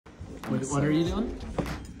What are you doing?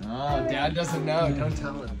 Oh, Dad doesn't know. Don't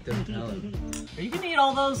tell him. Don't tell him. Are you gonna eat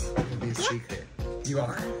all those? It's gonna be a secret. You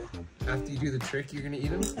are? After you do the trick, you're gonna eat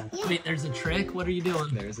them? Yeah. Wait, there's a trick? What are you doing?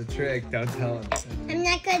 There's a trick. Don't tell him. I'm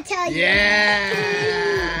not gonna tell you. Yeah!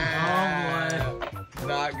 Oh boy.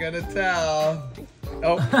 Not gonna tell.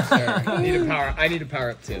 Oh, sorry. I need a power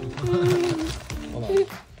up too. Hold on.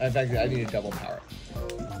 In fact, I need a double power up.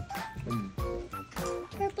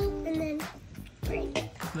 Purple and then green.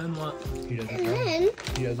 Then what? He doesn't And know. then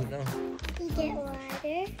He doesn't know. you get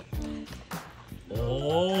water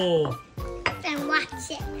Oh. and watch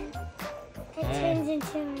it. It turns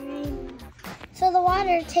into a rainbow. So the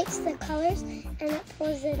water takes the colors and it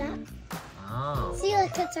pulls it up. Oh. See,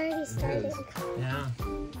 look, it's already started. Yeah.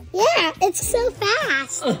 Yeah, it's so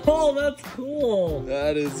fast. Oh, that's cool.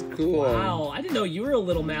 That is cool. Wow, I didn't know you were a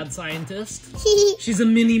little mad scientist. She's a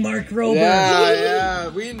mini Mark Rober. Yeah,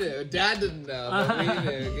 we knew. Dad didn't know, but we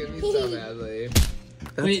knew. Give me some, Adley.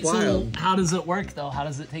 That's Wait, wild. so how does it work though? How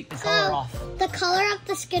does it take the color off? The color of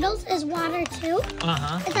the Skittles is water too.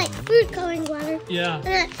 Uh-huh. It's like food coloring water. Yeah.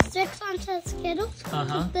 And it sticks onto the Skittles.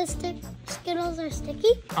 Uh-huh. The Skittles are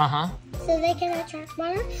sticky, Uh-huh. so they can attract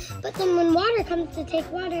water. But then when water comes to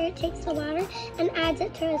take water, it takes the water and adds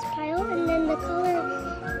it to its pile, and then the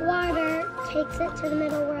color water takes it to the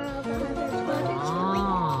middle where all the other water is going.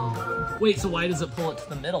 Oh. Wait, so why does it pull it to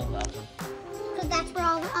the middle though? Because that's where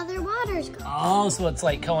all the other waters go. Oh, so it's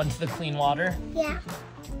like going to the clean water? Yeah.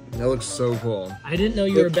 That looks so cool. I didn't know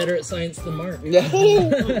you were better at science than Mark. Yeah.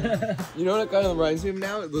 You know what it kind of reminds me of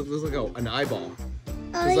now? It looks like an eyeball.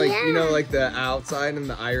 Oh, It's like, yeah. you know, like the outside and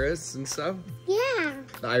the iris and stuff? Yeah.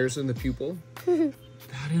 The iris and the pupil. That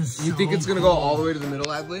is You think it's gonna go all the way to the middle,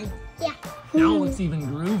 Adley? Yeah. Now it looks even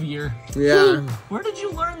groovier. Yeah. Where did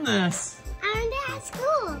you learn this? I learned it at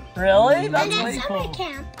school. Really? And That's at way summer cool.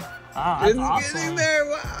 camp. Ah, that's It's awesome. getting there,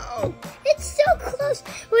 wow. It's so close.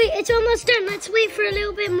 Wait, it's almost done. Let's wait for a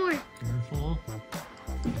little bit more. Careful.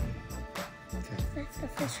 That's the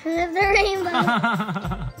first one of the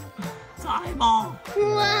rainbow. It's an eyeball.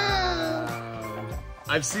 Whoa.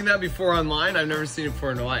 I've seen that before online. I've never seen it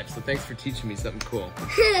before in real life, so thanks for teaching me something cool.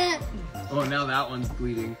 Oh, now that one's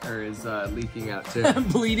bleeding, or is leaking out too.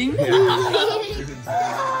 Bleeding?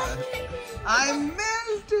 I'm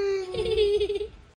melting!